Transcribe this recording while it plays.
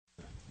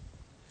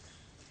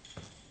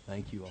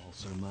Thank you all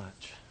so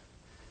much.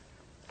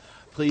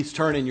 Please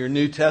turn in your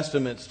New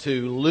Testaments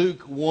to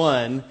Luke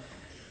 1,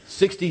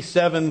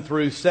 67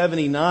 through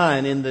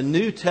 79. In the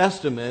New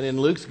Testament, in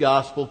Luke's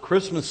Gospel,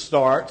 Christmas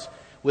starts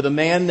with a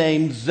man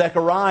named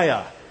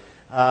Zechariah.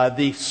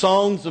 The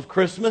songs of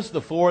Christmas,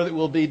 the four that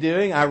we'll be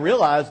doing, I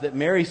realize that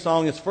Mary's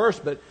song is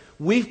first, but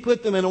we've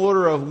put them in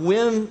order of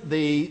when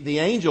the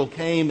angel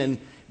came and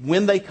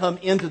when they come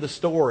into the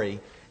story.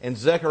 And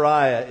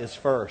Zechariah is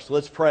first.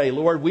 Let's pray.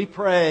 Lord, we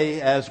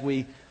pray as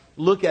we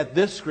look at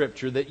this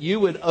scripture that you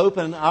would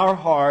open our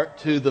heart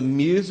to the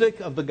music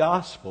of the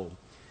gospel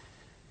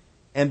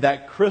and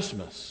that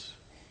Christmas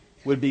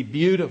would be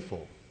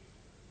beautiful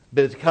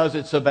because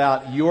it's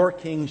about your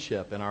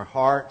kingship in our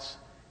hearts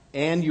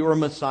and your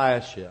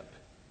messiahship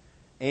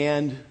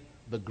and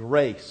the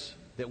grace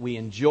that we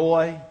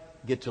enjoy,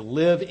 get to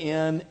live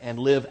in and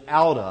live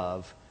out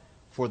of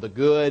for the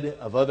good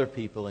of other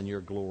people in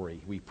your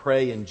glory. We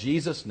pray in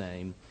Jesus'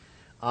 name.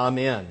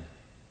 Amen.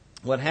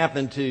 What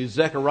happened to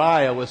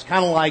Zechariah was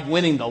kind of like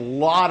winning the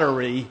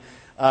lottery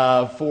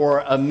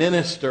for a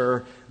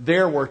minister.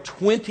 There were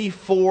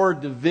 24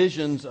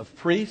 divisions of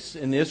priests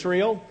in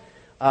Israel.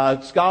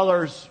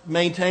 Scholars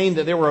maintain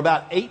that there were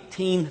about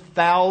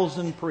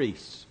 18,000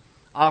 priests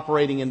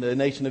operating in the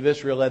nation of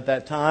Israel at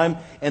that time.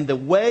 And the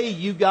way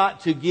you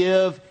got to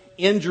give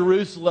in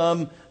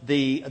Jerusalem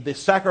the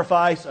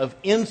sacrifice of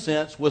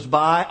incense was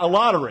by a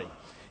lottery.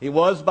 It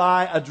was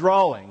by a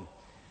drawing.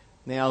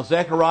 Now,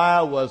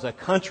 Zechariah was a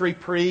country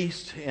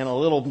priest in a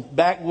little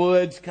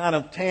backwoods kind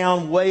of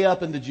town way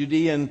up in the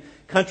Judean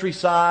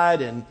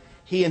countryside, and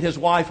he and his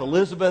wife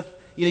Elizabeth,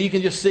 you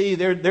can just see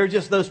they're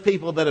just those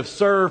people that have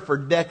served for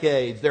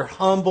decades. They're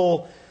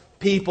humble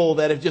people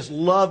that have just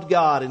loved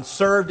God and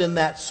served in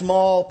that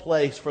small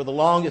place for the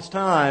longest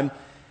time.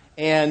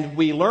 And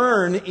we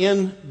learn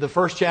in the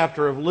first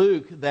chapter of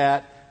Luke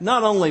that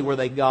not only were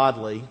they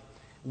godly,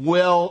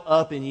 well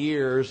up in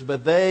years,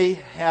 but they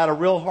had a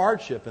real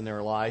hardship in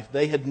their life.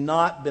 They had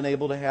not been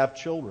able to have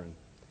children.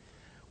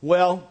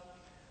 Well,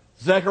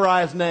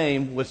 Zechariah's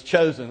name was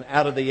chosen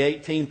out of the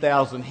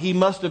 18,000. He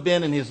must have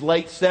been in his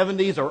late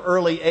 70s or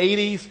early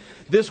 80s.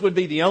 This would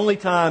be the only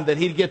time that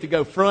he'd get to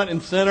go front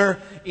and center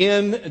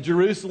in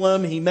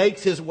Jerusalem. He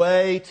makes his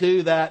way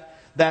to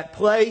that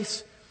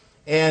place.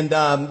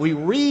 And we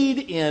read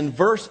in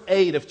verse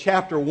 8 of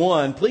chapter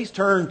 1. Please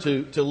turn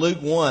to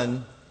Luke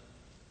 1.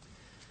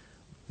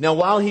 Now,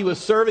 while he was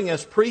serving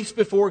as priest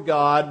before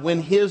God,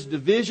 when his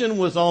division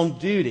was on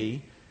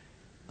duty,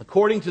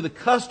 according to the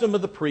custom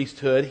of the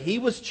priesthood, he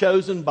was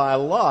chosen by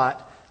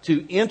lot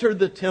to enter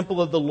the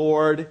temple of the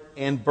Lord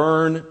and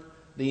burn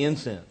the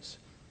incense.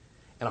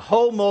 And a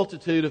whole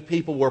multitude of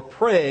people were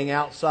praying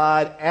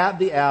outside at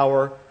the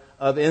hour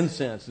of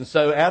incense. And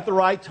so at the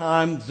right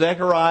time,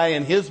 Zechariah,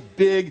 in his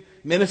big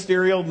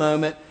ministerial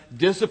moment,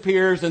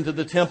 disappears into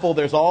the temple.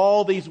 There's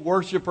all these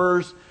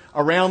worshipers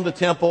around the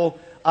temple.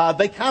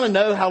 They kind of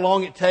know how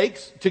long it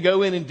takes to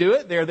go in and do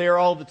it. They're there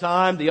all the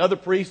time. The other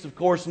priests, of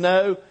course,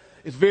 know.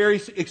 It's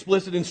very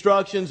explicit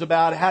instructions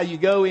about how you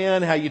go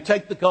in, how you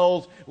take the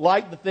coals,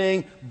 light the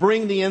thing,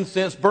 bring the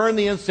incense, burn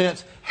the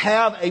incense,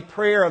 have a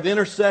prayer of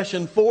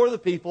intercession for the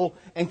people,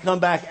 and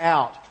come back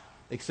out.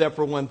 Except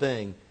for one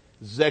thing.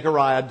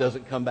 Zechariah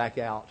doesn't come back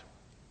out.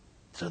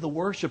 So the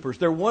worshipers,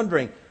 they're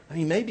wondering,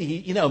 maybe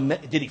he,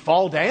 did he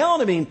fall down?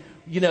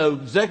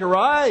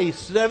 Zechariah, he's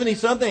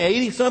 70-something,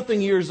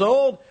 80-something years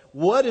old.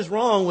 What is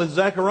wrong with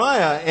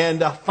Zechariah?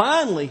 And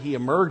finally he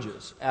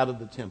emerges out of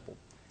the temple.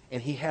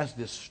 And he has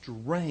this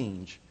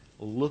strange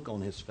look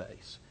on his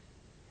face.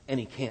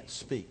 And he can't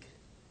speak.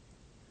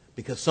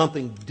 Because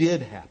something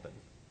did happen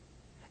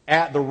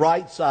at the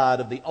right side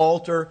of the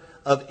altar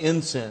of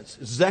incense.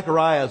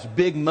 Zechariah's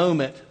big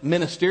moment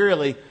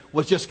ministerially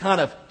was just kind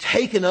of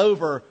taken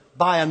over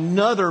by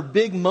another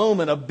big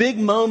moment, a big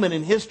moment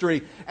in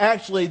history,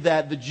 actually,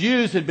 that the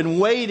Jews had been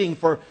waiting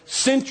for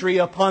century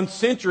upon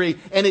century,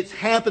 and it's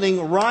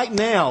happening right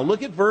now.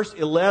 Look at verse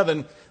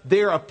 11.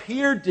 There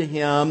appeared to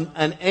him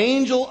an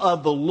angel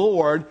of the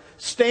Lord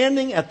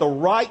standing at the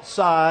right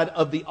side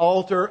of the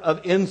altar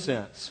of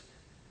incense.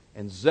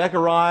 And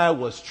Zechariah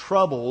was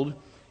troubled,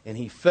 and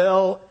he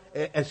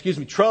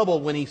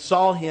troubled when he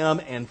saw him,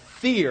 and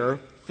fear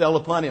fell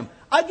upon him.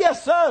 I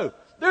guess so.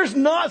 There's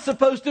not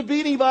supposed to be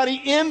anybody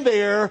in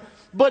there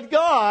but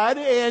God,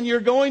 and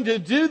you're going to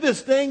do this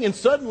thing, and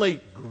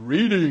suddenly,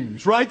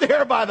 greetings, right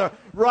there by the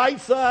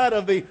right side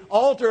of the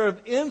altar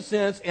of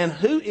incense. And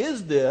who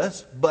is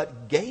this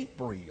but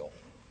Gabriel?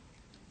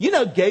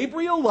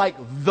 Gabriel, like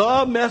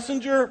the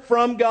messenger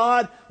from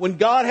God, when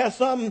God has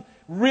something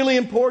really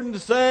important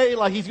to say,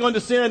 like he's going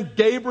to send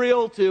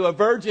Gabriel to a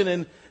virgin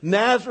in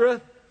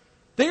Nazareth.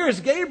 There is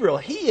Gabriel.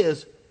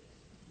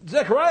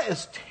 Zechariah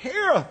is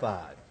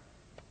terrified.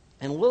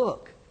 And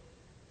look,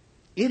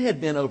 it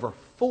had been over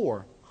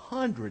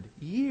 400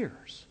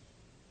 years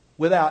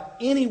without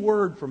any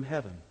word from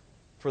heaven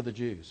for the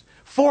Jews.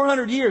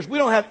 400 years, we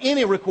don't have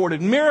any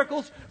recorded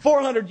miracles.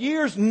 400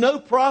 years, no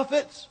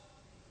prophets.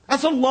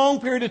 That's a long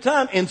period of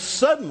time. And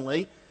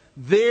suddenly,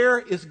 there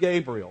is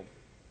Gabriel.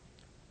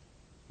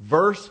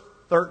 Verse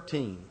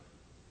 13.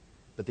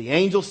 But the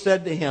angel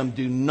said to him,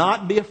 "Do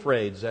not be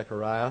afraid,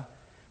 Zechariah,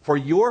 for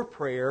your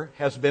prayer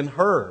has been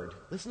heard."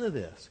 Listen to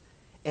this.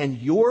 "And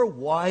your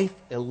wife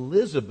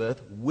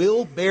Elizabeth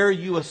will bear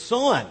you a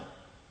son,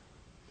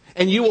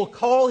 and you will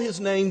call his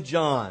name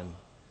John.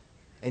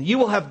 And you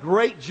will have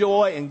great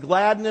joy and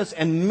gladness,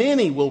 and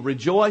many will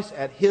rejoice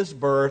at his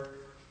birth,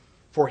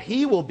 for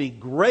he will be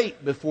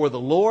great before the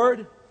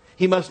Lord.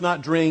 He must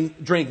not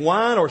drink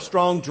wine or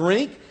strong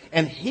drink,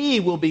 and he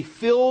will be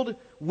filled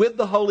with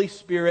the Holy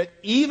Spirit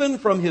even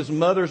from his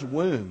mother's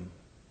womb."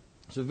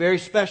 It's a very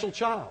special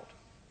child.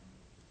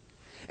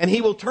 "And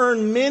he will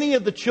turn many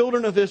of the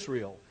children of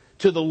Israel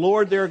to the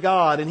Lord their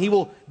God, and he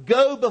will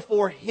go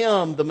before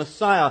him, the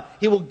Messiah.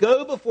 He will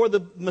go before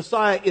the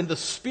Messiah in the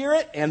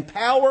spirit and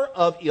power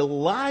of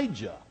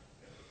Elijah,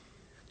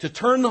 to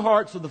turn the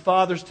hearts of the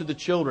fathers to the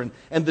children,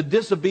 and the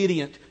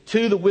disobedient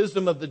to the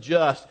wisdom of the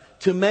just,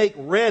 to make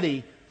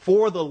ready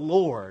for the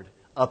Lord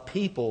a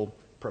people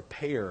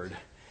prepared."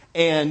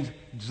 And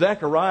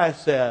Zechariah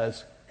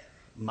says,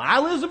 My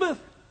Elizabeth's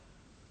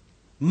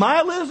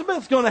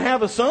going to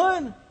have a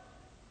son?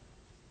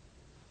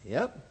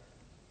 Yep.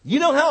 You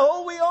know how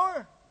old we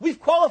are? We've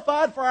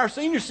qualified for our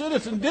senior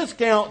citizen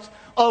discounts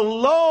a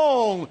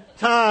long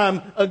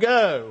time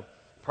ago.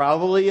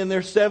 Probably in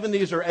their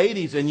 70s or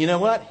 80s. And you know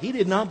what? He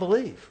did not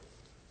believe.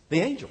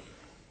 The angel.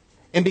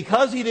 And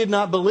because he did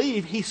not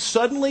believe, he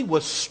suddenly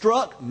was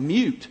struck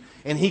mute.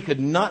 And he could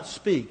not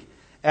speak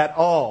at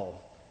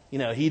all. You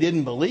know, he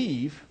didn't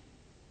believe.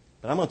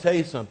 But I'm going to tell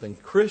you something.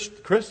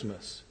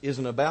 Christmas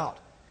isn't about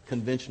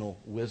conventional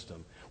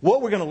wisdom.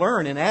 What we're going to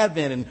learn in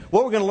Advent and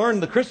what we're going to learn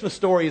in the Christmas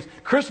story is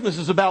Christmas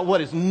is about what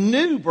is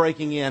new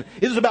breaking in.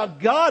 It is about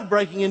God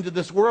breaking into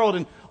this world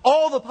and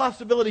all the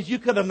possibilities you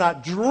could have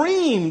not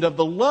dreamed of,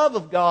 the love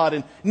of God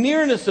and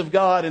nearness of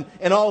God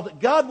and all that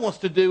God wants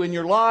to do in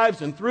your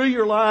lives and through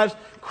your lives.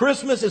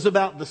 Christmas is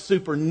about the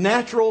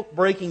supernatural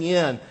breaking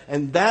in.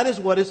 And that is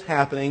what is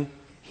happening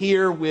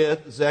here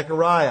with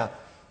Zechariah.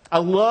 I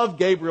love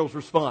Gabriel's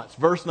response.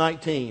 Verse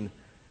 19.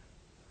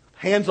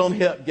 Hands on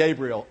hip,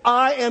 Gabriel.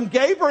 "I am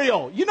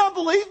Gabriel. You don't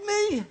believe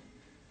me?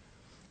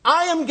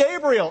 I am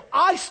Gabriel.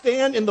 I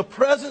stand in the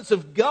presence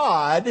of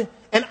God,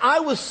 and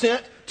I was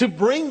sent to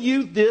bring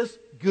you this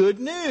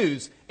good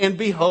news. And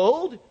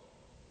behold,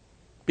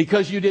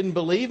 because you didn't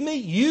believe me,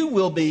 you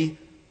will be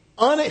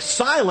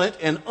silent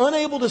and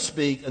unable to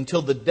speak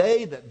until the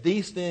day that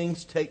these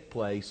things take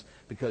place,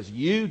 because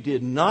you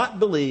did not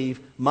believe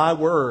my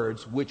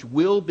words, which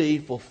will be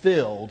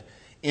fulfilled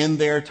in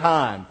their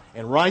time."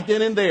 And right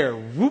then and there,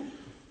 whoop,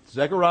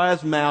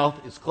 Zechariah's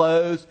mouth is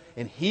closed,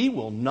 and he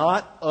will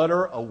not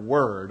utter a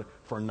word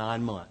for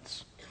 9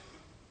 months.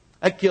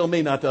 That killed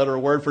me not to utter a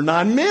word for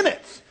 9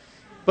 minutes,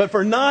 but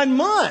for 9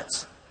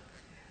 months.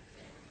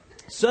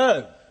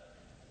 So,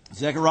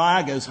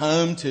 Zechariah goes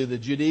home to the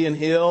Judean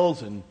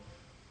hills, and,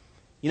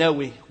 you know,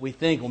 we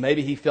think, well,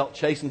 maybe he felt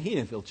chastened. He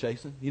didn't feel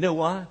chastened. You know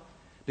why?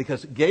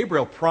 Because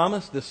Gabriel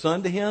promised the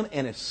son to him,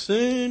 and as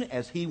soon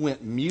as he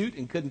went mute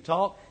and couldn't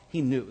talk,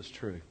 he knew it was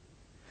true.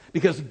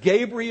 Because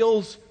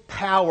Gabriel's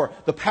power,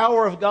 the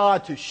power of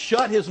God to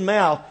shut his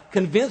mouth,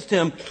 convinced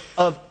him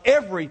of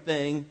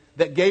everything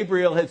that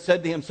Gabriel had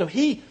said to him. So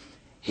he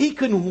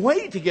couldn't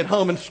wait to get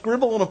home and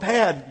scribble on a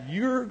pad,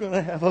 "You're going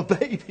to have a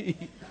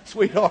baby,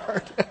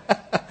 sweetheart."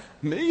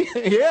 Me?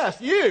 Yes,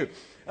 you.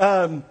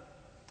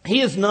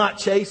 He is not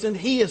chastened.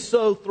 He is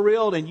so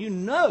thrilled. And you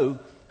know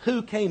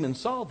who came and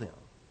saw them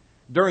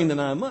during the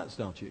 9 months,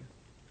 don't you?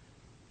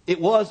 It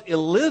was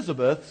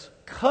Elizabeth's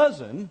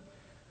cousin,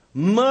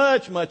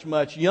 much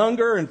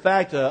younger. In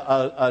fact,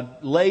 a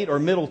late or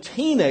middle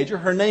teenager.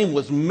 Her name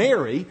was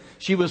Mary.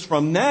 She was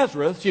from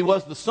Nazareth. She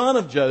was the son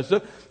of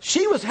Joseph.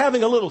 She was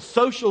having a little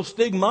social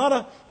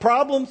stigmata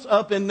problems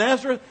up in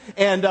Nazareth.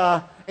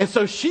 And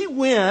so she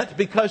went,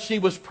 because she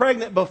was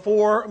pregnant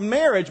before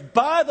marriage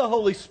by the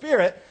Holy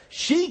Spirit.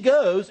 She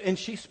goes and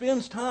she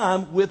spends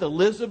time with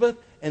Elizabeth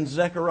and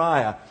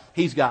Zechariah.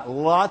 He's got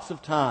lots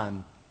of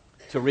time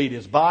to read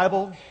his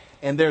Bible.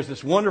 And there's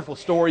this wonderful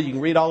story. You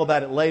can read all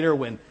about it later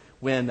when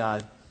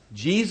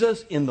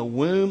Jesus in the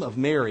womb of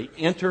Mary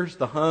enters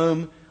the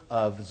home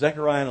of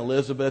Zechariah and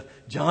Elizabeth.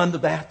 John the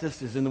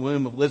Baptist is in the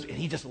womb of Elizabeth.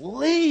 And he just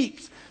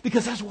leaps,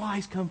 because that's why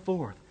he's come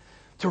forth,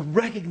 to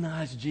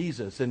recognize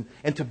Jesus and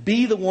to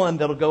be the one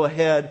that'll go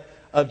ahead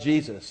of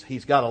Jesus.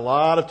 He's got a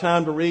lot of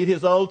time to read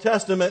his Old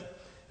Testament.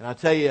 And I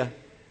tell you,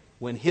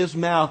 when his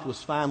mouth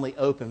was finally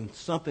opened,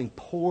 something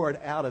poured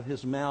out of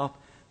his mouth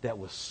that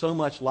was so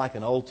much like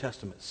an Old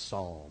Testament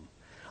psalm.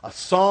 A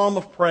psalm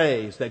of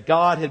praise that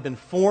God had been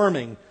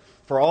forming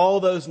for all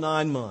those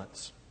 9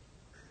 months.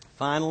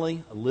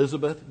 Finally,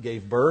 Elizabeth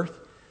gave birth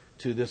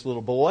to this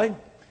little boy.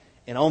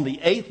 And on the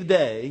 8th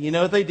day, you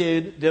know what they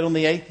did on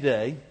the 8th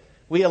day?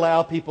 We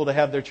allow people to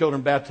have their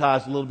children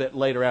baptized a little bit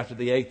later after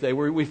the 8th day.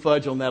 We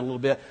fudge on that a little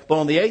bit. But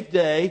on the 8th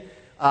day,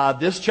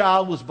 this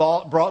child was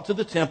brought to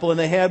the temple, and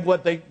they had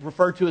what they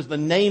referred to as the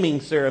naming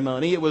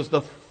ceremony. It was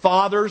the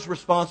father's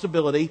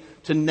responsibility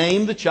to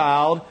name the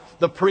child.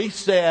 The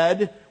priest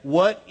said,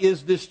 "What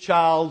is this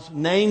child's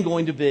name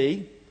going to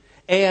be?"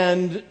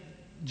 And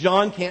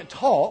John can't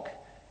talk,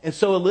 and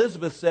so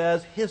Elizabeth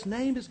says, his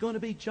name is going to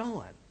be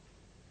John.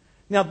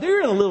 Now,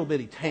 they're in a little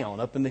bitty town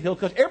up in the hill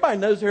country. Everybody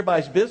knows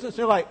everybody's business.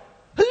 They're like,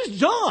 who's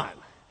John?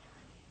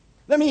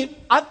 I mean,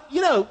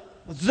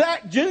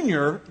 Zach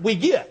Jr., we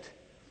get.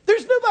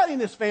 There's nobody in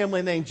this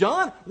family named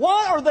John.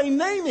 Why are they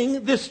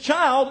naming this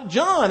child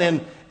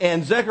John?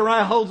 And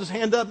Zechariah holds his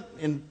hand up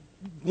and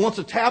wants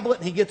a tablet,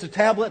 and he gets a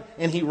tablet,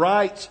 and he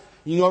writes,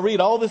 you can go read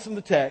all this in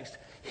the text,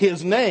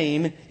 his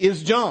name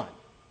is John.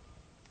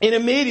 And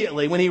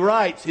immediately when he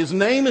writes, his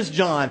name is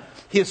John,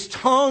 his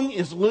tongue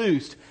is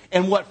loosed,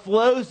 and what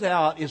flows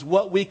out is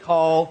what we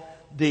call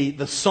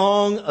the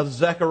Song of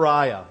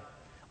Zechariah,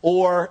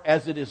 or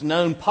as it is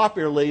known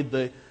popularly,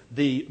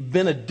 the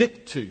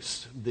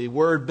Benedictus. The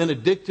word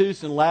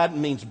Benedictus in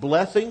Latin means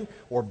blessing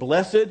or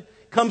blessed.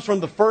 It comes from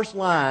the first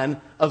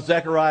line of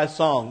Zechariah's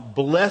song,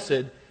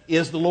 blessed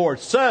is the Lord.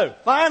 So,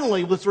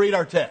 finally, let's read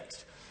our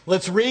text.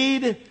 Let's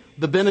read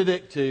the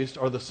Benedictus,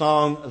 or the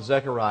Song of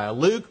Zechariah.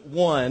 Luke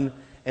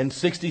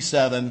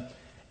 1:67.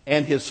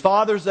 And his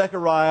father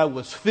Zechariah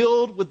was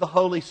filled with the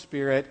Holy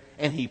Spirit,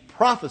 and he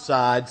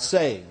prophesied,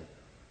 saying,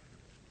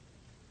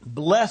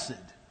 Blessed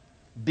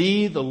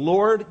be the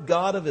Lord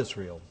God of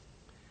Israel,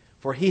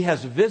 for he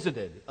has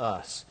visited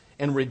us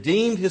and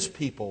redeemed his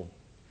people.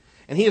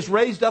 And he has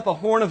raised up a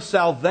horn of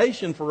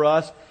salvation for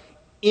us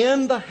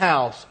in the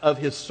house of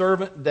his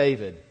servant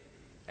David,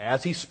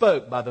 as he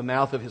spoke by the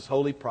mouth of his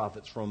holy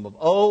prophets from of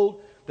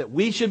old, that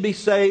we should be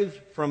saved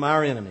from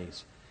our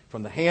enemies,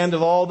 from the hand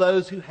of all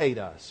those who hate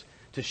us,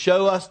 to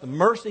show us the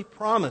mercy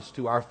promised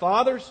to our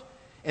fathers,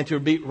 and to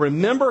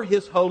remember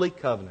his holy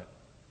covenant,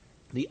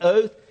 the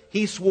oath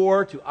he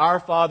swore to our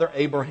father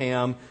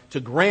Abraham, to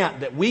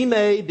grant that we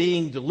may,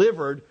 being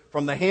delivered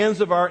from the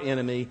hands of our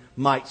enemy,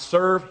 might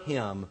serve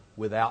him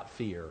without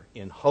fear,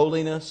 in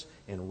holiness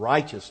and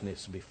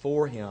righteousness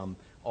before him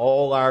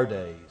all our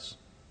days.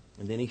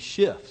 And then he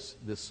shifts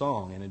this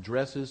song and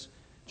addresses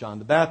John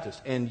the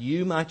Baptist. And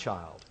you, my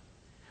child,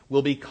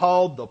 will be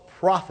called the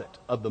prophet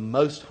of the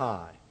Most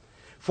High.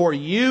 For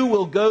you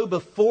will go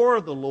before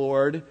the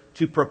Lord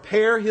to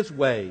prepare his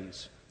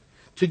ways,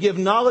 to give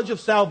knowledge of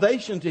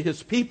salvation to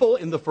his people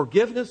in the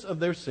forgiveness of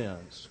their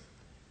sins,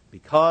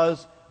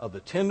 because of the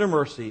tender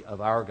mercy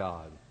of our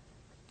God,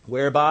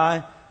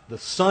 whereby the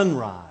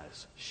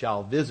sunrise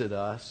shall visit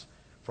us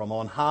from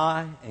on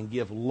high and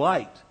give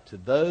light to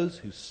those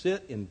who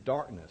sit in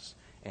darkness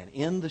and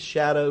in the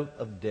shadow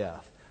of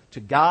death, to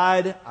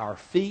guide our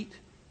feet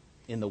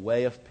in the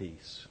way of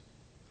peace.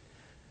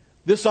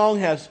 This song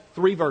has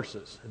 3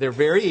 verses. They're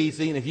very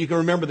easy, and if you can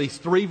remember these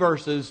 3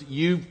 verses,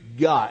 you've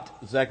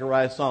got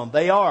Zechariah's song.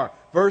 They are,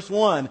 verse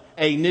 1,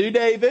 a new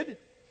David.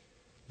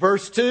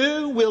 Verse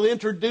 2 will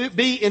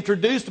be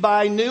introduced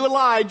by a new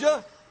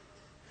Elijah.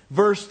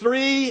 Verse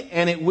 3,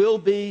 and it will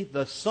be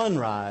the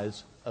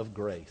sunrise of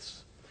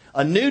grace.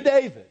 A new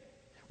David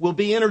will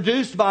be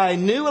introduced by a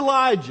new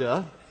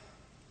Elijah,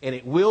 and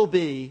it will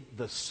be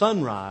the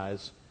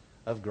sunrise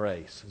of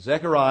grace.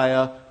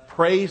 Zechariah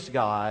praised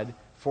God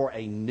for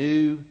a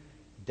new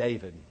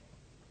David.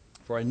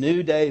 For a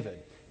new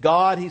David.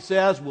 God, he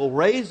says, will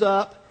raise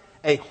up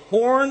a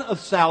horn of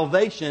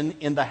salvation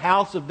in the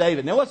house of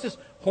David. Now, what's this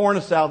horn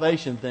of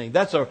salvation thing?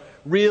 That's a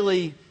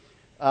really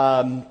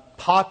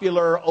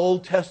popular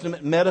Old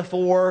Testament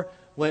metaphor.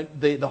 When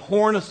the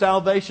horn of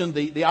salvation,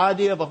 the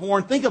idea of a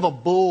horn, think of a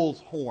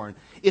bull's horn.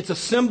 It's a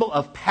symbol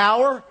of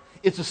power.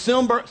 It's a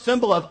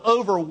symbol of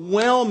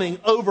overwhelming,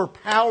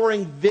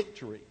 overpowering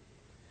victory.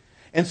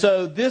 And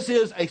so this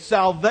is a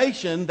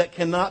salvation that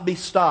cannot be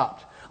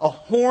stopped. A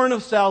horn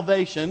of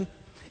salvation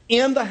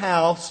in the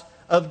house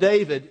of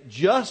David,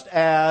 just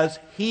as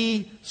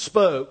he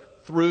spoke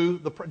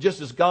just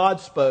as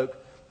God spoke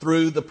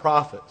through the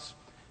prophets.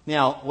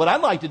 Now, what I'd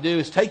like to do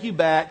is take you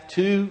back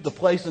to the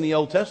place in the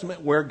Old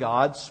Testament where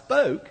God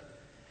spoke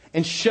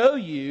and show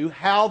you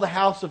how the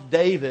house of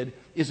David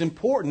is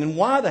important and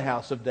why the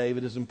house of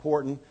David is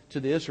important to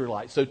the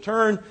Israelites. So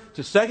turn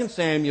to 2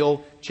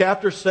 Samuel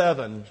chapter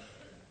 7.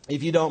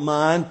 If you don't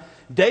mind.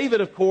 David,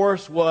 of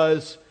course,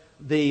 was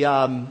the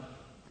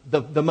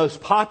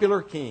most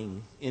popular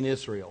king in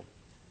Israel.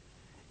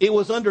 It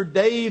was under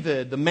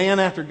David, the man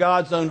after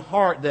God's own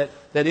heart,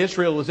 that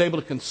Israel was able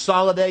to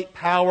consolidate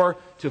power,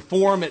 to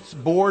form its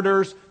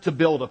borders, to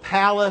build a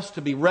palace,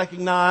 to be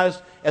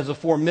recognized as a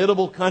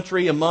formidable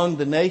country among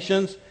the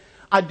nations.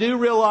 I do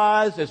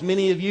realize, as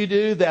many of you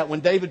do, that when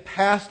David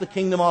passed the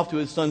kingdom off to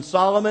his son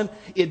Solomon,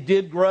 it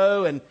did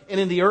grow. And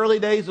in the early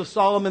days of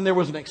Solomon, there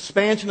was an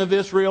expansion of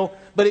Israel.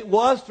 But it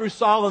was through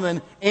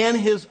Solomon and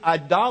his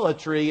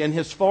idolatry and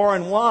his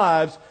foreign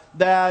wives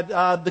that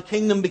the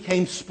kingdom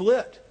became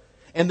split.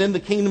 And then the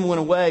kingdom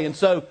went away. And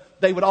so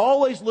they would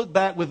always look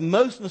back with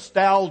most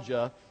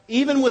nostalgia,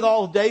 even with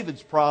all of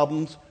David's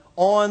problems,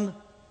 on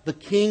the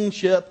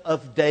kingship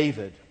of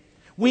David.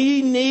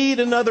 We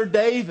need another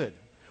David.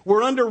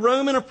 We're under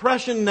Roman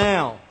oppression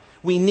now.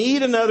 We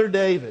need another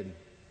David.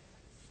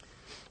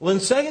 Well, in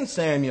 2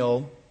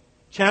 Samuel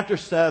chapter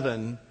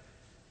 7,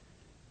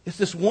 It's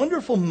this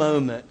wonderful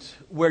moment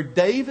where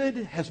David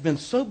has been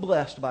so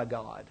blessed by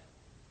God.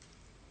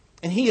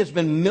 And he has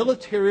been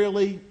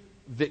militarily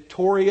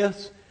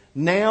victorious.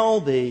 Now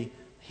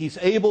he's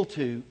able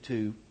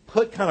to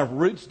put kind of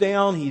roots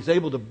down. He's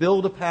able to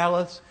build a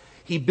palace.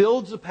 He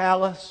builds a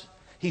palace.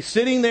 He's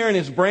sitting there in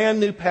his brand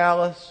new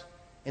palace.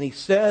 And he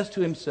says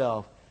to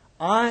himself,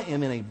 I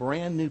am in a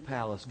brand new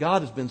palace.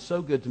 God has been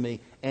so good to me.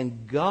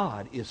 And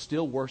God is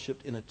still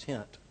worshipped in a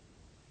tent.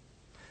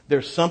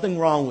 There's something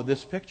wrong with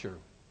this picture.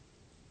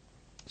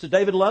 So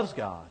David loves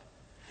God.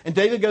 And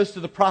David goes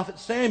to the prophet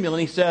Samuel and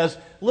he says,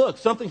 look,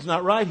 something's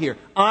not right here.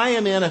 I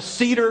am in a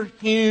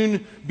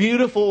cedar-hewn,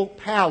 beautiful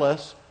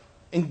palace,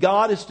 and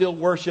God is still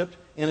worshipped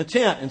in a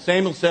tent. And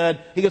Samuel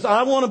said, he goes,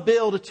 I want to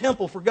build a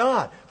temple for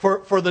God,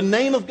 for the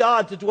name of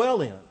God to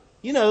dwell in.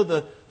 You know,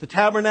 the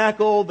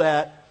tabernacle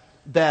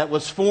that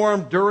was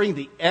formed during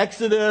the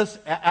Exodus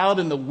out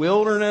in the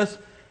wilderness.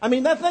 I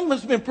mean, that thing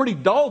must have been pretty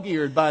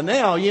dog-eared by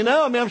now, you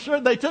know? I mean, I'm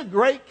sure they took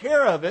great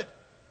care of it.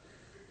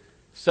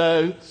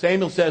 So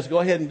Samuel says, go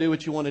ahead and do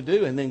what you want to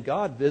do. And then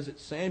God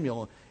visits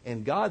Samuel,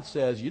 and God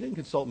says, you didn't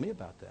consult me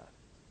about that.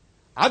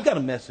 I've got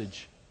a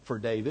message for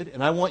David,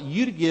 and I want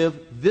you to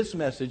give this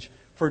message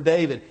for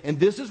David. And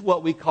this is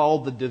what we call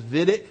the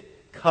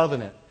Davidic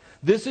covenant.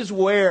 This is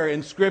where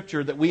in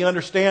Scripture that we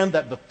understand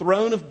that the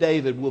throne of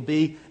David will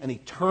be an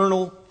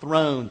eternal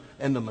throne,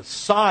 and the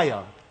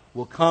Messiah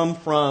will come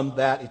from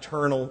that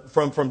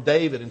from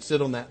David and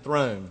sit on that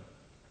throne.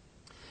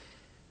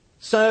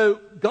 So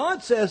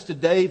God says to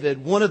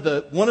David one of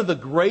the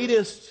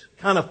greatest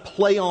kind of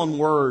play on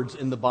words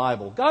in the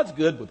Bible. God's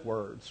good with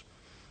words.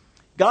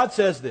 God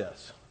says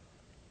this,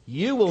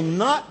 you will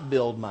not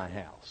build my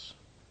house,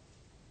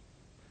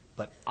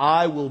 but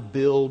I will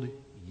build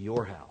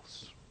your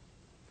house.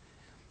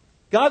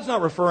 God's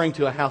not referring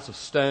to a house of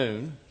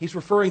stone. He's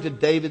referring to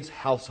David's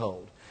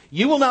household.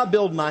 You will not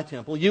build my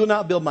temple. You will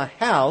not build my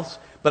house,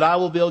 but I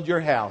will build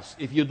your house.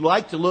 If you'd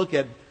like to look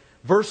at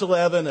Verse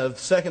 11 of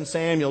 2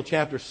 Samuel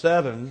chapter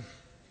 7,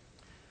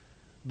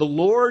 the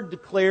Lord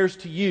declares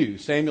to you,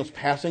 Samuel's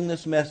passing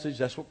this message,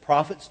 that's what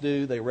prophets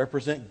do, they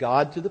represent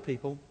God to the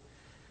people.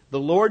 The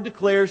Lord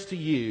declares to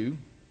you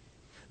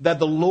that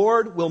the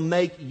Lord will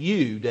make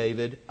you,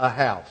 David, a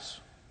house.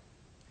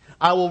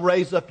 I will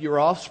raise up your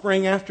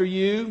offspring after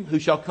you, who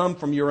shall come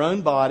from your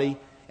own body,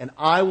 and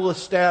I will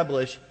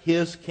establish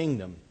his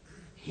kingdom.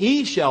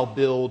 He shall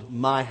build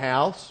my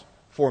house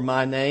for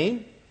my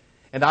name,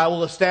 and I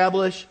will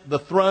establish the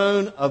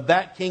throne of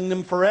that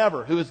kingdom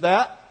forever. Who is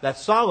that?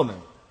 That's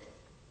Solomon,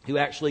 who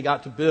actually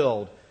got to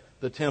build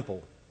the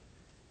temple.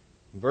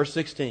 Verse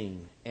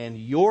 16, and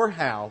your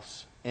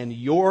house and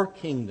your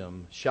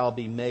kingdom shall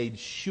be made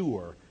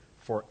sure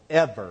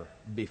forever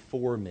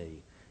before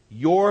me.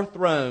 Your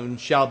throne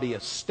shall be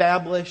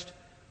established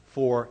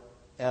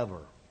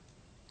forever.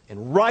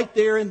 And right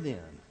there and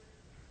then,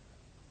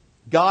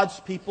 God's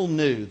people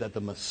knew that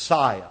the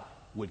Messiah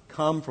would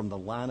come from the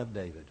line of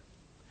David.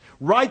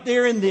 Right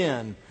there and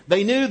then,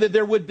 they knew that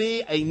there would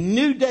be a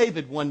new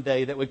David one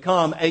day that would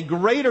come, a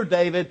greater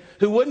David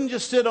who wouldn't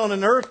just sit on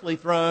an earthly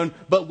throne,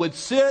 but would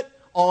sit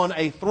on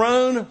a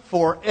throne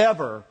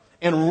forever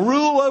and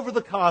rule over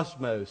the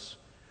cosmos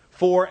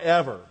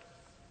forever.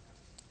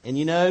 And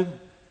you know,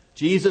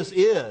 Jesus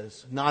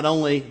is not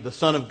only the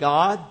Son of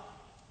God,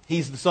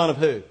 He's the Son of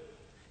who?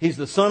 He's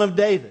the Son of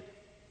David.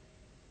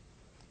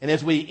 And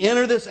as we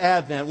enter this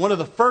Advent, one of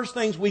the first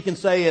things we can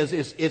say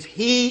is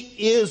He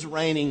is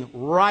reigning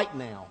right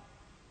now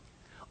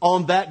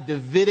on that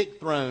Davidic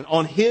throne,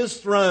 on His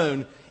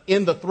throne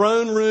in the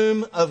throne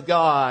room of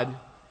God.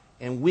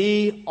 And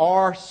we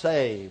are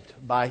saved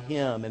by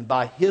Him and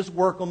by His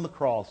work on the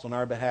cross on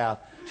our behalf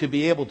to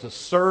be able to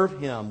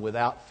serve Him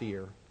without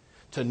fear,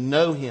 to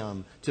know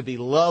Him, to be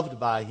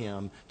loved by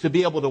Him, to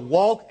be able to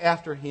walk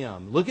after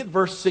Him. Look at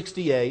verse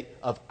 68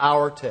 of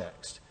our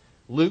text.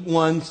 Luke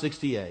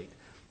 1:68.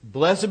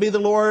 Blessed be the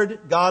Lord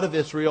God of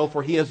Israel,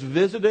 for He has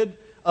visited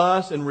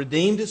us and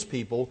redeemed His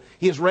people.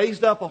 He has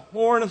raised up a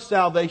horn of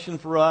salvation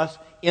for us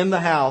in the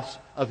house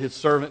of His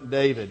servant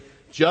David,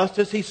 just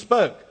as He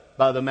spoke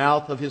by the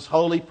mouth of His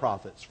holy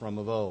prophets from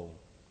of old.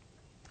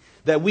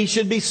 That we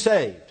should be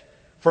saved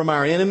from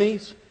our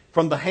enemies,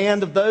 from the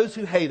hand of those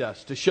who hate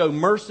us, to show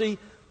mercy,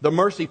 the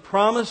mercy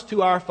promised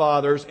to our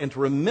fathers, and to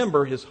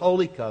remember His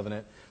holy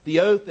covenant, the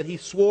oath that He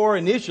swore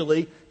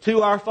initially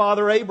to our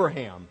father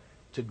Abraham,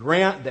 to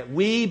grant that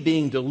we,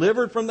 being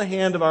delivered from the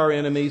hand of our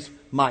enemies,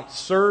 might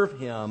serve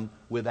Him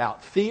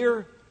without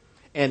fear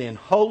and in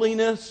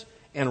holiness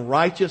and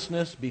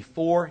righteousness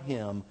before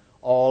Him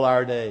all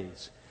our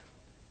days.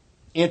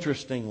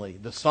 Interestingly,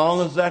 the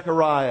Song of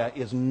Zechariah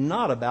is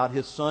not about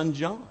his son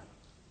John.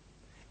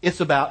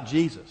 It's about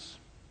Jesus.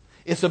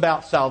 It's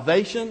about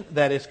salvation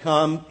that is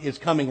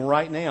coming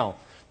right now.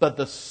 But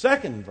the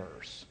second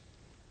verse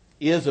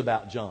is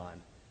about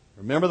John.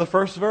 Remember the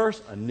first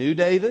verse? A new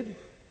David.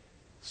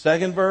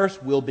 Second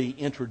verse will be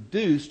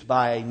introduced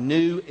by a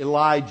new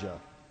Elijah.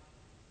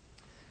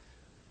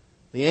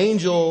 The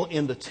angel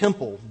in the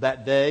temple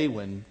that day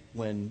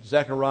when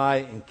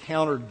Zechariah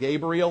encountered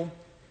Gabriel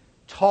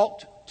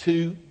talked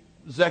to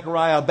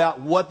Zechariah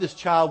about what this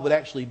child would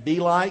actually be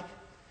like.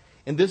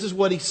 And this is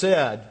what he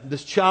said.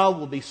 This child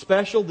will be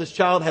special. This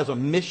child has a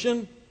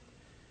mission.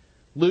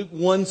 Luke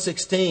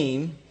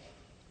 1:16,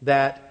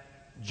 that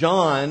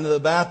John the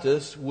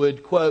Baptist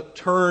would, quote,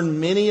 turn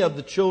many of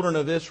the children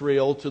of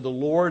Israel to the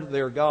Lord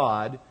their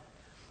God,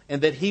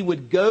 and that he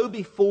would go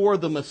before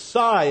the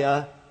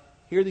Messiah,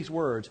 hear these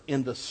words,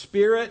 in the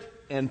spirit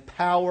and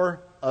power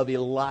of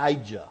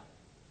Elijah.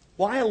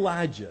 Why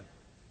Elijah?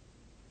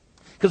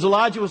 Because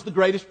Elijah was the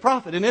greatest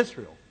prophet in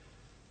Israel.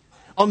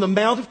 On the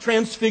Mount of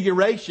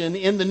Transfiguration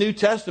in the New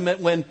Testament,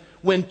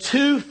 when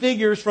two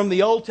figures from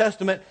the Old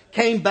Testament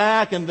came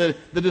back and the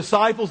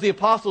disciples, the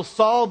apostles,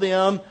 saw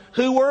them,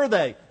 who were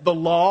they? The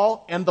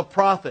law and the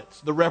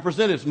prophets, the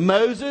representatives,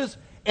 Moses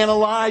and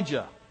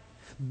Elijah.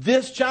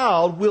 This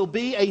child will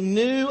be a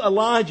new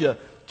Elijah,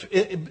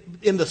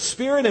 in the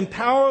spirit and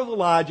power of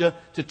Elijah,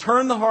 to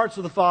turn the hearts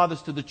of the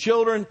fathers to the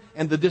children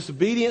and the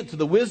disobedient to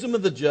the wisdom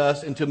of the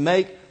just, and to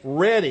make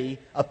ready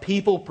a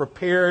people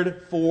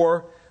prepared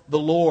for the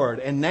Lord.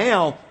 And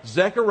now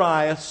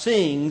Zechariah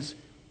sings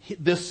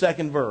this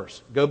second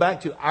verse. Go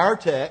back to our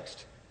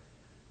text,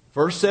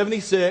 verse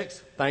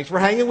 76. Thanks for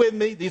hanging with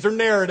me. These are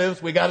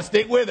narratives. We got to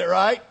stick with it,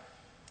 right?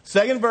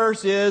 Second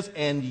verse is,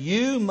 and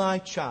you, my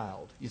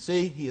child. You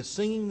see, he is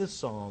singing this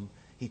psalm.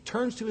 He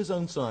turns to his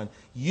own son.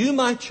 You,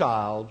 my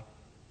child,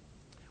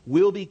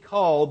 will be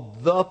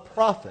called the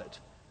prophet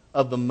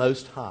of the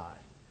Most High.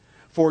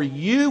 For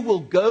you will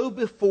go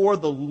before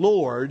the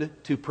Lord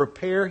to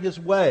prepare his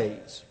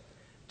ways,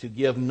 to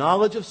give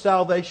knowledge of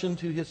salvation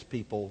to his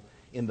people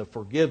in the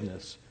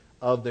forgiveness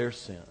of their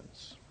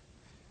sins.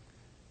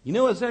 You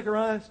know what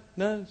Zechariah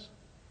knows?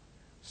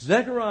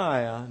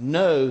 Zechariah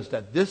knows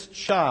that this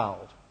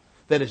child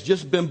that has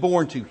just been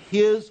born to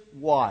his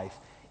wife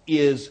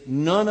is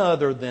none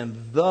other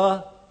than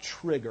the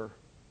trigger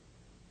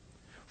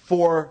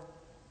for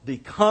the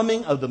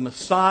coming of the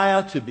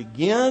Messiah to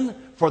begin,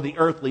 for the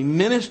earthly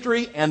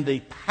ministry and the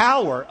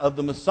power of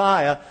the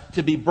Messiah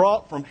to be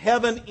brought from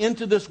heaven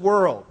into this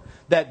world.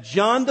 That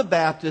John the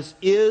Baptist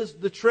is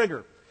the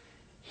trigger.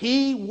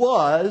 He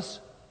was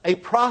a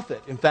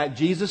prophet. In fact,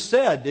 Jesus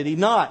said, did he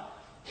not?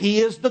 He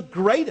is the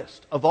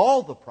greatest of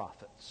all the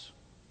prophets.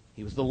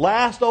 He was the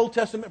last Old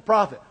Testament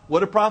prophet. What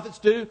do prophets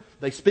do?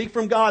 They speak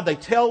from God. They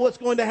tell what's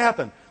going to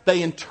happen.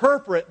 They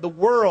interpret the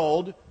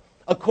world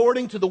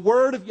according to the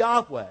word of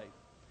Yahweh.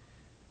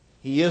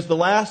 He is the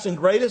last and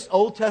greatest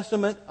Old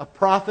Testament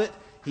prophet.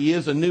 He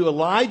is a new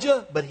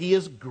Elijah, but he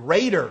is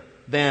greater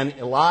than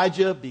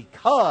Elijah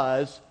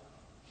because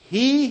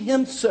he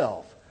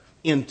himself,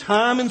 in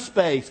time and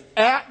space,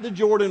 at the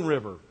Jordan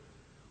River,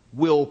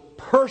 will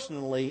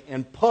personally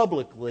and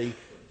publicly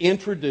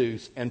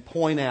introduce and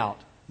point out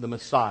the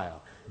Messiah.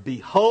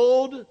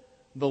 Behold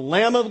the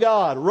Lamb of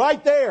God,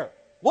 right there.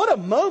 What a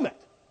moment.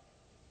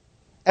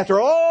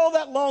 After all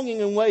that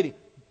longing and waiting,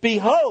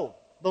 behold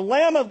the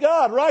Lamb of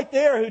God right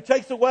there who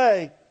takes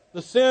away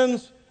the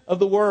sins of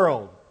the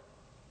world.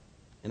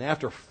 And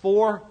after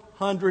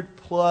 400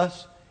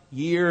 plus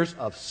years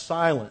of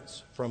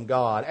silence from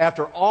God,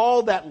 after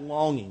all that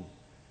longing,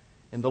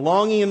 and the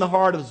longing in the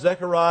heart of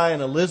Zechariah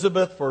and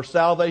Elizabeth for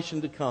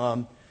salvation to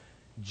come,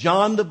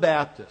 John the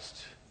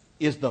Baptist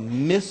is the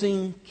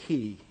missing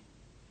key,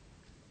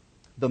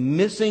 the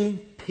missing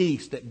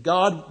piece that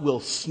God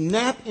will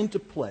snap into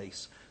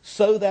place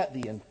so that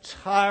the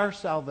entire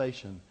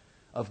salvation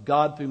of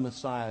God through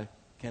Messiah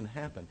can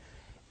happen.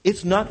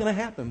 It's not going to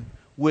happen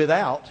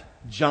without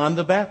John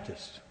the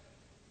Baptist.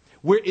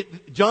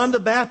 John the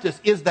Baptist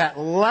is that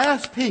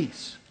last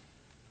piece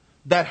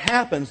that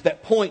happens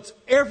that points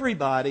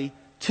everybody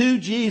to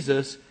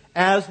Jesus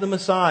as the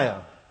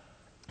Messiah.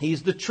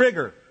 He's the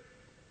trigger.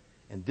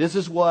 And this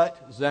is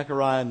what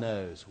Zechariah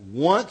knows.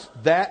 Once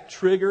that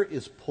trigger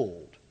is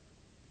pulled,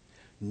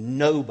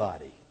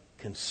 nobody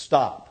can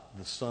stop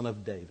the Son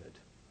of David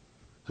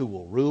who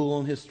will rule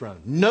on his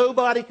throne.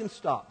 Nobody can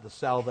stop the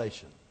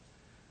salvation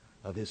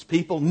of his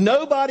people.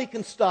 Nobody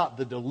can stop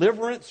the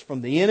deliverance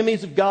from the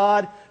enemies of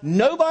God.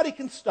 Nobody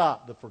can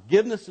stop the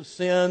forgiveness of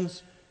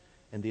sins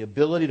and the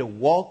ability to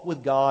walk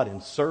with God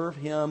and serve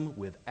him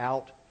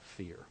without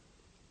fear.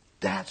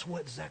 That's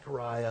what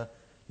Zechariah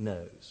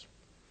knows.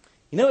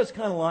 You know what it's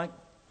kind of like?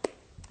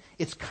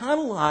 It's kind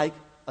of like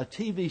a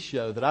TV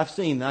show that I've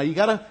seen. Now you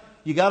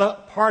gotta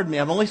pardon me.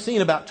 I've only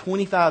seen about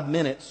 25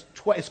 minutes.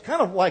 It's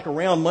kind of like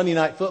around Monday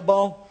Night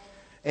Football,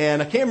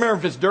 and I can't remember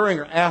if it's during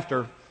or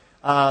after.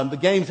 The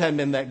games haven't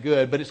been that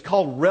good, but it's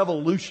called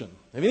Revolution.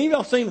 Have any of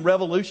y'all seen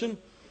Revolution?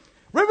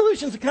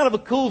 Revolution's kind of a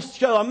cool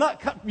show.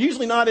 I'm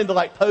usually not into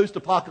like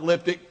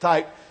post-apocalyptic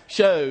type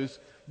shows,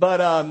 but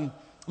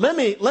let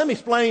me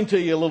explain to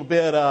you a little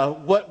bit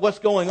what's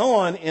going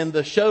on in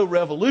the show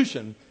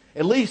Revolution.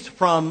 At least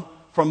from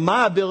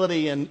my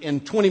ability in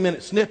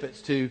 20-minute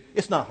snippets to,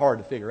 it's not hard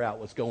to figure out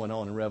what's going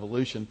on in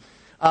Revolution.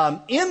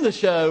 In the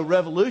show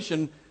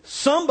Revolution,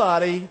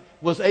 somebody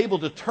was able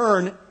to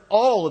turn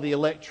all of the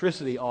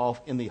electricity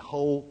off in the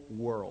whole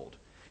world.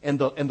 And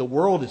the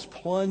world is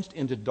plunged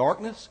into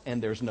darkness,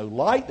 and there's no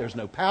light, there's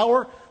no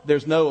power,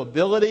 there's no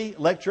ability,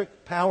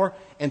 electric power,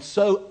 and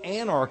so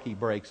anarchy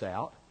breaks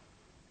out.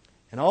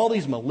 And all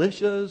these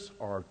militias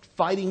are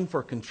fighting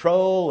for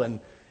control, and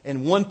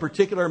one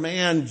particular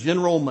man,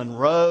 General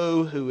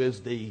Monroe, who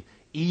is the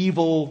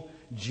evil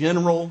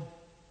general,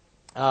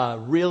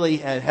 really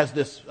has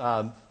this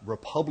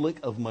Republic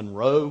of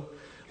Monroe.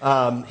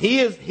 He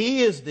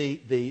is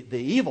the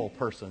evil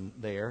person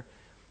there,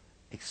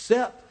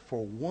 except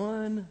for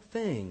one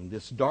thing,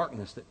 this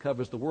darkness that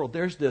covers the world.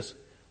 There's this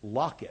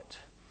locket.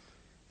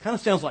 Kind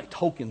of sounds like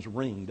Tolkien's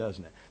ring,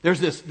 doesn't it? There's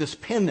this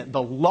pendant,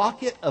 the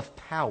locket of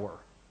power.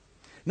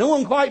 No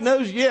one quite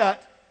knows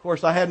yet. Of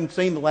course, I hadn't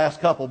seen the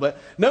last couple, but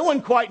no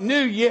one quite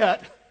knew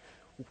yet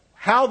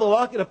how the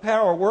locket of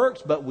power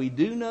works. But we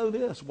do know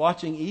this,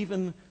 watching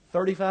even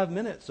 35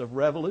 minutes of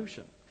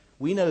Revolution.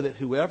 We know that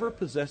whoever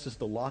possesses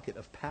the locket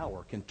of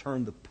power can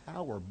turn the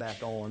power back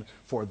on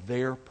for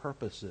their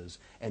purposes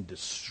and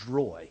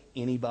destroy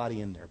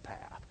anybody in their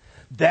path.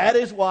 That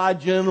is why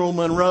General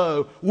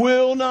Monroe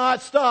will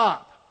not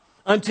stop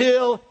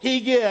until he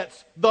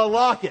gets the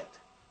locket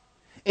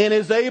and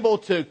is able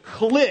to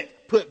put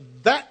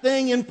that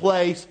thing in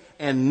place,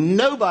 and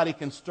nobody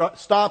can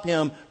stop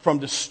him from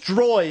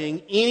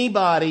destroying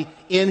anybody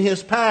in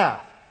his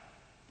path.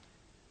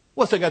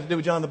 What's that got to do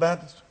with John the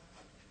Baptist?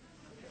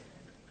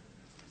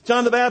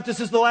 John the Baptist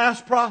is the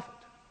last prophet.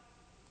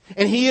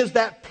 And he is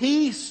that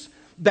piece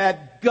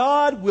that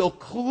God will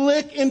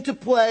click into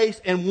place,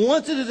 and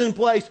once it is in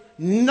place,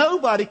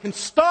 nobody can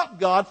stop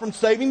God from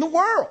saving the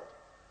world.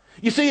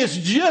 You see, it's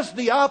just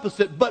the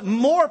opposite, but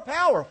more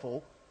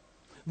powerful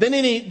than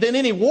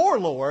any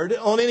warlord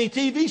on any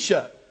TV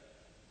show.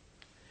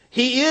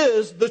 He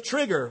is the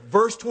trigger.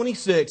 Verse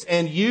 76,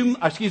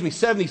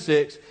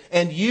 76,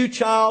 and you,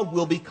 child,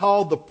 will be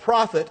called the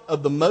prophet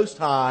of the Most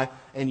High,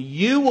 and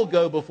you will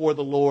go before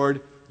the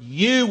Lord.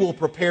 You will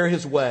prepare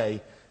His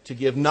way to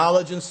give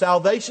knowledge and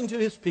salvation to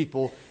His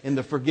people in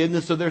the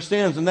forgiveness of their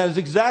sins. And that is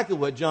exactly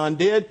what John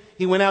did.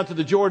 He went out to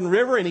the Jordan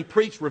River and he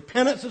preached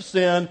repentance of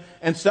sin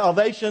and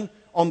salvation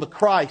on the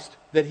Christ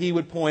that he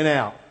would point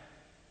out.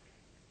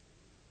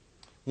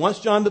 Once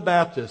John the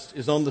Baptist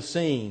is on the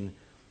scene,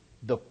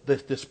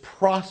 this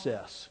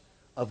process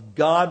of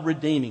God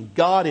redeeming,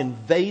 God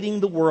invading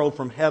the world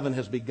from heaven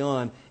has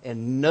begun,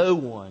 and no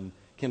one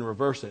can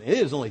reverse it. It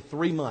is only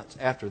 3 months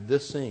after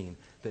this scene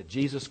that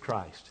Jesus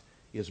Christ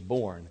is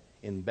born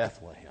in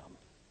Bethlehem.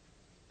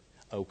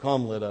 Oh,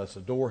 come, let us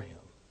adore Him.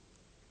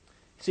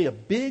 See, a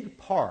big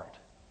part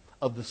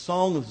of the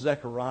Song of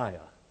Zechariah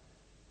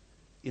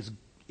is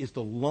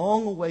the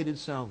long-awaited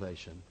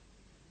salvation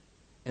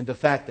and the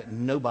fact that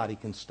nobody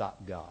can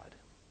stop God.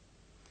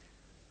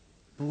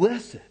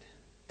 Blessed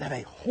that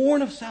a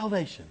horn of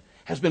salvation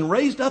has been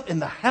raised up in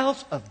the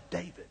house of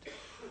David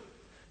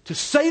to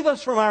save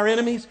us from our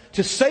enemies,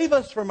 to save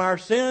us from our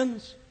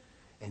sins.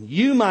 And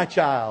you, my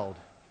child,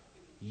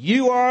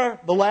 you are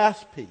the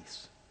last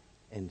piece.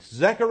 And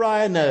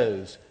Zechariah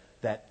knows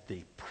that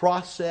the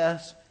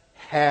process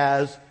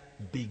has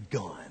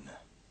begun.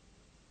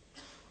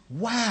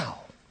 Wow.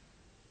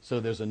 So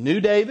there's a new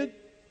David,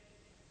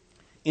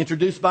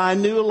 introduced by a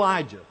new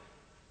Elijah.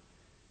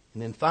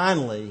 And then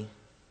finally,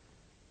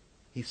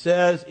 he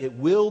says it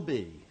will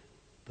be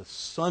the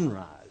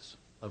sunrise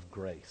of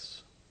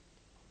grace.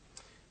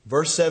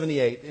 Verse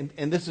 78,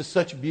 and this is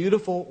such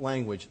beautiful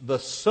language. The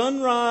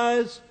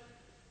sunrise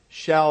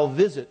shall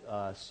visit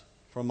us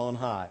from on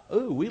high.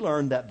 Oh, we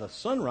learned that the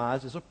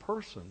sunrise is a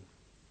person.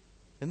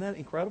 Isn't that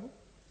incredible?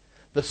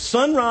 The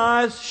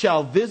sunrise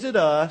shall visit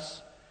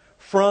us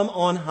from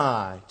on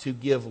high to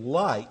give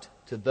light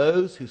to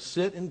those who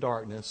sit in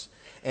darkness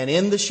and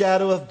in the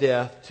shadow of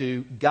death,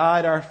 to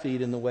guide our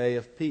feet in the way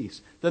of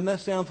peace. Doesn't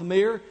that sound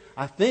familiar?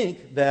 I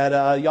think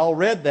that y'all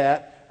read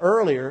that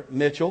earlier,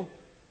 Mitchell,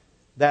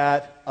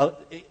 that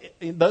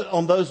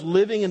on those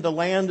living in the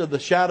land of the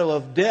shadow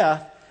of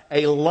death,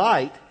 a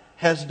light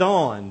has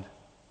dawned.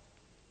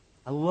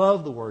 I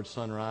love the word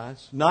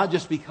sunrise, not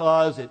just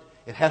because it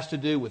has to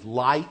do with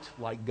light,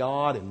 like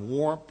God, and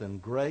warmth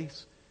and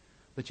grace.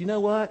 But you know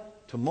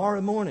what?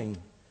 Tomorrow morning,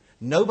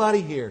 nobody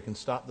here can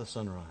stop the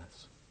sunrise.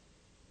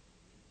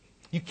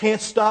 You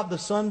can't stop the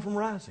sun from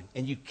rising,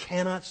 and you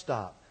cannot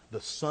stop the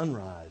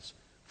sunrise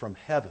from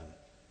heaven,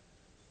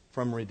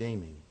 from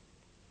redeeming.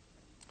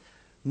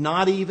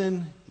 Not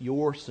even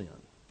your sin.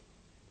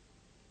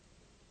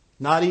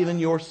 Not even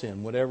your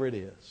sin, whatever it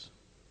is.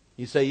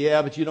 You say,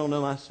 yeah, but you don't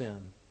know my sin.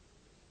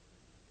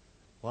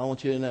 Well, I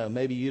want you to know,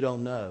 maybe you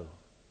don't know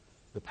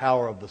the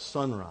power of the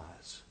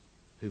sunrise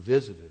who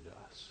visited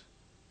us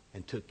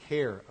and took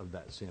care of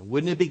that sin.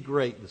 Wouldn't it be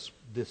great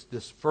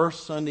this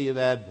first Sunday of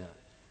Advent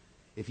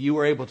if you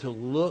were able to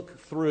look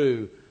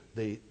through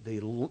the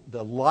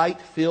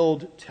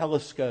light-filled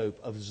telescope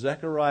of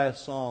Zechariah's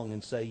song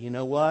and say, you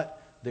know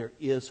what? There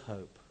is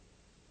hope.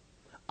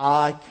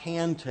 I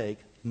can take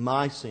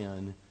my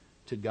sin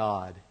to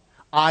God.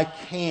 I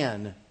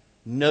can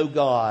know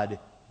God,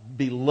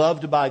 be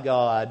loved by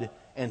God,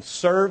 and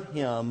serve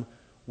Him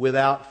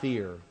without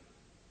fear.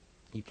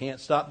 You can't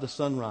stop the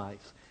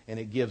sunrise. And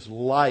it gives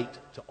light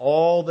to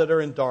all that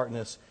are in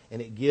darkness.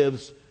 And it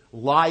gives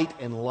light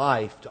and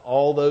life to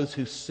all those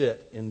who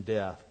sit in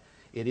death.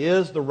 It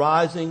is the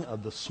rising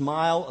of the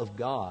smile of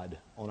God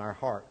on our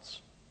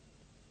hearts.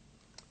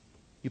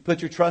 You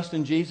put your trust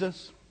in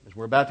Jesus. As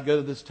we're about to go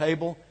to this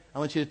table, I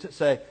want you to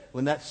say,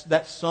 when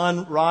that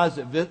sun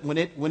rises, when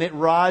it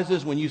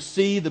rises, when you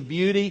see the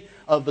beauty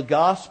of the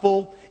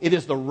gospel, it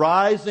is the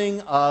rising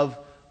of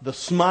the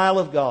smile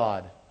of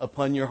God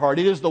upon your heart.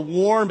 It is the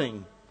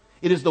warming.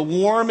 It is the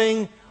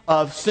warming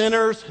of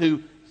sinners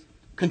who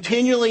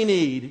continually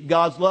need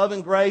God's love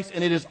and grace,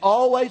 and it is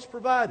always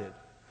provided.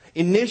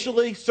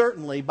 Initially,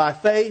 certainly, by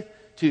faith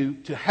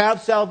to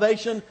have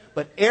salvation,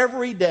 but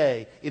every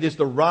day it is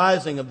the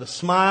rising of the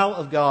smile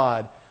of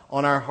God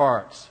on our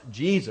hearts.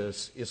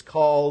 Jesus is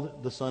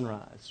called the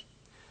sunrise.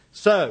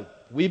 So,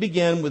 we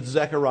begin with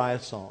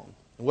Zechariah's song.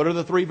 What are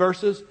the three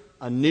verses?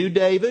 A new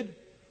David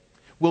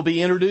will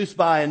be introduced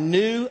by a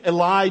new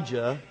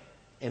Elijah,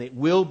 and it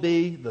will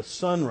be the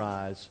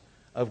sunrise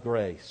of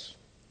grace.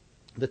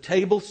 The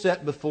table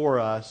set before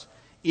us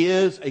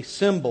is a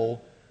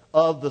symbol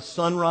of the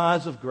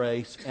sunrise of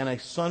grace, and a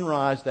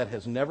sunrise that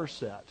has never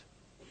set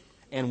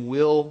and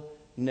will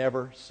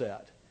never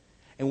set.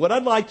 And what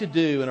I'd like to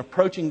do in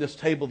approaching this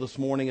table this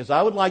morning is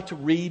I would like to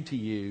read to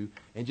you,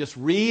 and just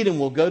read and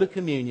we'll go to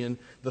communion,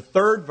 the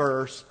third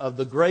verse of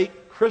the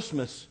great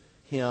Christmas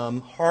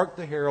hymn, Hark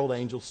the Herald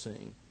Angels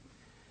Sing.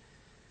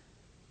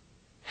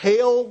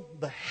 Hail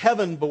the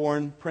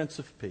heaven-born Prince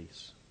of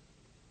Peace.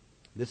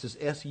 This is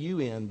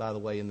S-U-N, by the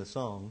way, in the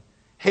song.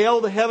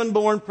 Hail the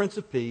heaven-born Prince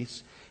of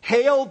Peace.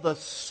 Hail the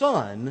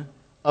Son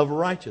of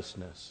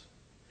Righteousness.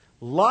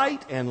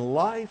 Light and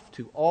life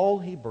to all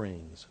He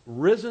brings,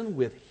 risen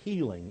with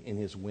healing in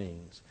His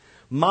wings.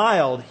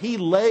 Mild He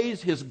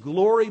lays His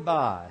glory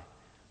by,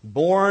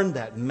 born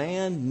that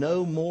man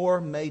no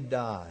more may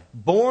die.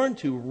 Born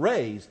to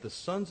raise the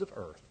sons of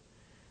earth,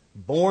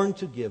 born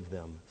to give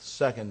them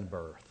second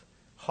birth.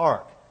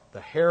 Hark,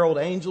 the herald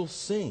angels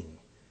sing,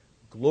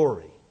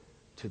 glory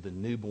to the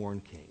newborn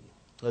King.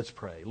 Let's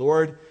pray.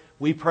 Lord,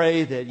 we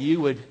pray that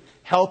You would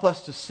help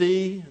us to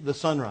see the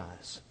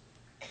sunrise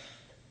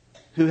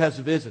who has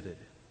visited.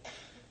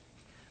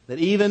 That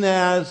even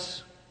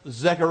as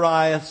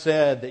Zechariah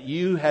said that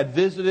You had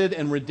visited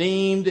and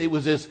redeemed, it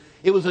was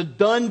a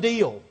done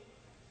deal.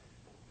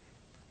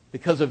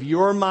 Because of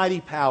Your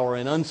mighty power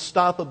and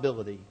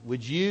unstoppability,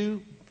 would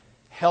You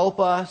help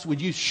us?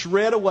 Would You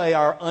shred away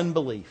our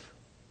unbelief?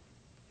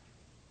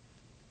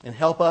 And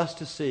help us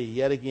to see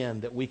yet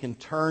again that we can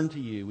turn to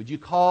You. Would You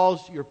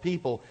cause Your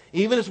people,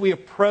 even as we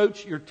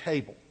approach Your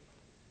table,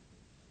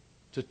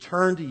 to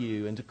turn to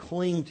You and to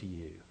cling to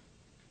You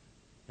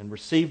and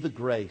receive the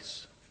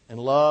grace and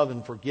love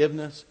and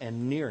forgiveness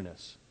and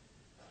nearness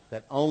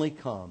that only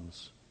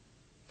comes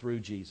through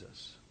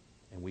Jesus.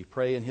 And we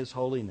pray in His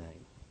holy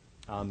name.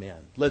 Amen.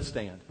 Let's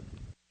stand.